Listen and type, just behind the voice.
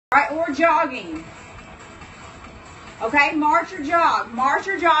right, or jogging. Okay, march or jog. March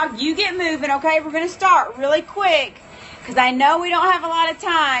or jog. You get moving, okay? We're going to start really quick because I know we don't have a lot of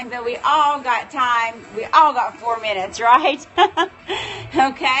time, but we all got time. We all got 4 minutes, right?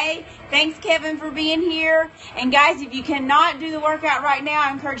 Okay? Thanks, Kevin, for being here. And, guys, if you cannot do the workout right now,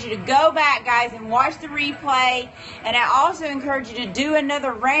 I encourage you to go back, guys, and watch the replay. And I also encourage you to do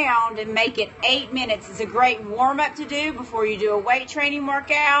another round and make it 8 minutes. It's a great warm-up to do before you do a weight training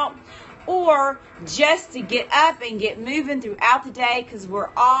workout, or just to get up and get moving throughout the day because we're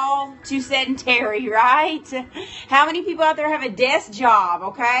all too sedentary, right? How many people out there have a desk job,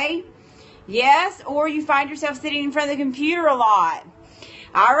 okay? Yes, or you find yourself sitting in front of the computer a lot.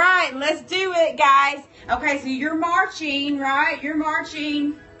 All right, let's do it, guys. Okay, so you're marching, right? You're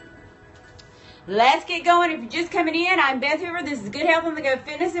marching. Let's get going. If you're just coming in, I'm Beth Hoover. This is Good Health on the Go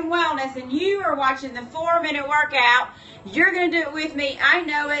Fitness and Wellness, and you are watching the 4-minute workout. You're going to do it with me. I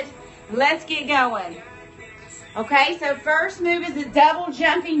know it. Let's get going. Okay, so first move is a double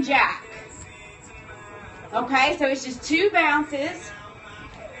jumping jack. Okay, so it's just 2 bounces.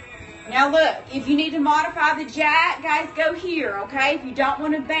 Now look, if you need to modify the jack, guys, go here, okay? If you don't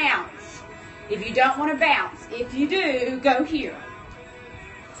want to bounce. If you don't want to bounce. If you do, go here.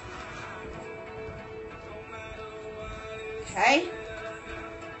 Okay,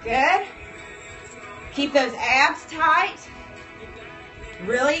 good. Keep those abs tight.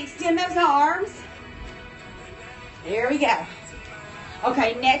 Really extend those arms. There we go.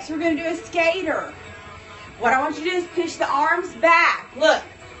 Okay, next we're going to do a skater. What I want you to do is push the arms back. Look,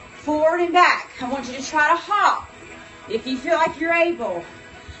 forward and back. I want you to try to hop if you feel like you're able.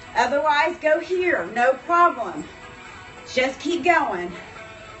 Otherwise, go here. No problem. Just keep going.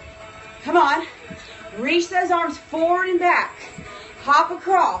 Come on. Reach those arms forward and back. Hop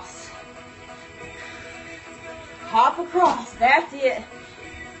across. Hop across. That's it.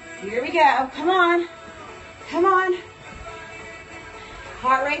 Here we go. Come on. Come on.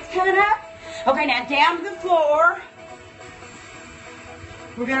 Heart rate's coming up. Okay, now down to the floor.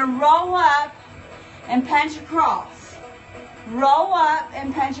 We're going to roll up and punch across. Roll up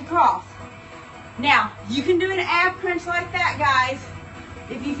and punch across. Now, you can do an ab crunch like that, guys.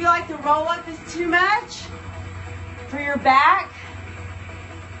 If you feel like the roll up is too much for your back,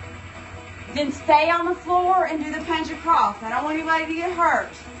 then stay on the floor and do the punch across. I don't want anybody to get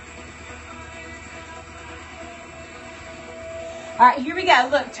hurt. All right, here we go.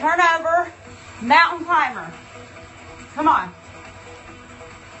 Look, turn over, mountain climber. Come on.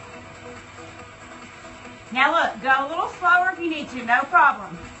 Now look, go a little slower if you need to, no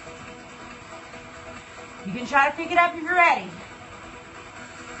problem. You can try to pick it up if you're ready.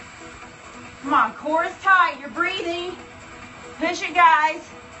 Come on, core is tight, you're breathing. Push it, guys.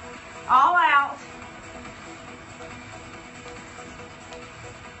 All out.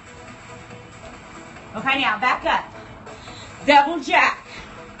 Okay, now back up. Double jack.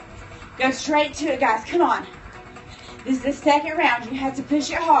 Go straight to it, guys. Come on. This is the second round. You have to push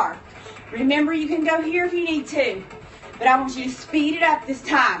it hard. Remember, you can go here if you need to, but I want you to speed it up this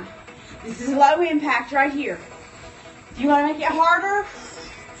time. This is low impact right here. If you want to make it harder,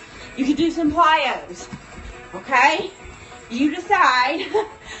 you can do some plyos. Okay? You decide.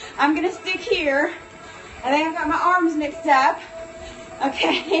 I'm going to stick here. I think I've got my arms mixed up.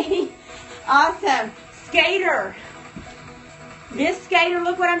 Okay. Awesome. Skater. This skater,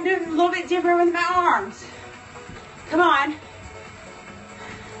 look what I'm doing, a little bit different with my arms. Come on.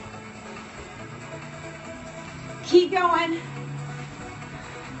 Keep going.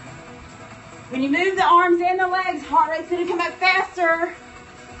 When you move the arms and the legs, heart rate's going to come up faster.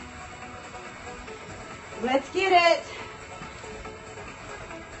 Let's get it.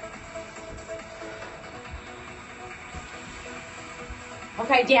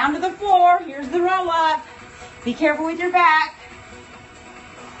 Okay, down to the floor. Here's the roll up. Be careful with your back.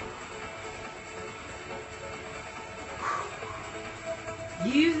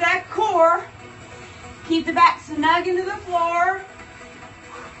 Use that core. Keep the back snug into the floor.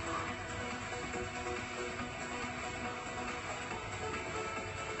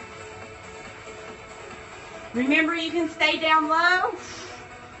 Remember, you can stay down low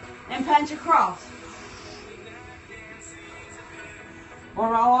and punch across. Or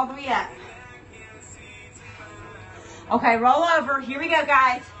roll all the way up. Okay, roll over. Here we go,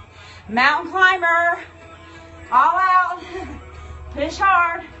 guys. Mountain climber. All out. Push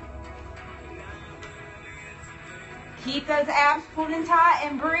hard. Keep those abs pulled in tight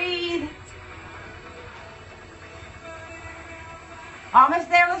and breathe. Almost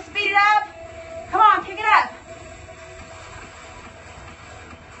there. Let's speed it up. Come on, pick it up.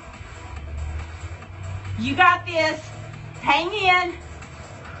 You got this. Hang in.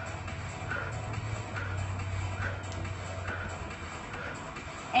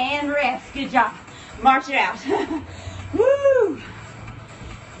 and rest. Good job. March it out. Woo!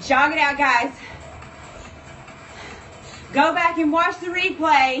 Jog it out, guys. Go back and watch the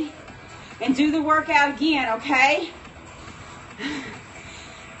replay and do the workout again, okay?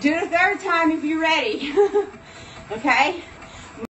 Do it a third time if you're ready. Okay?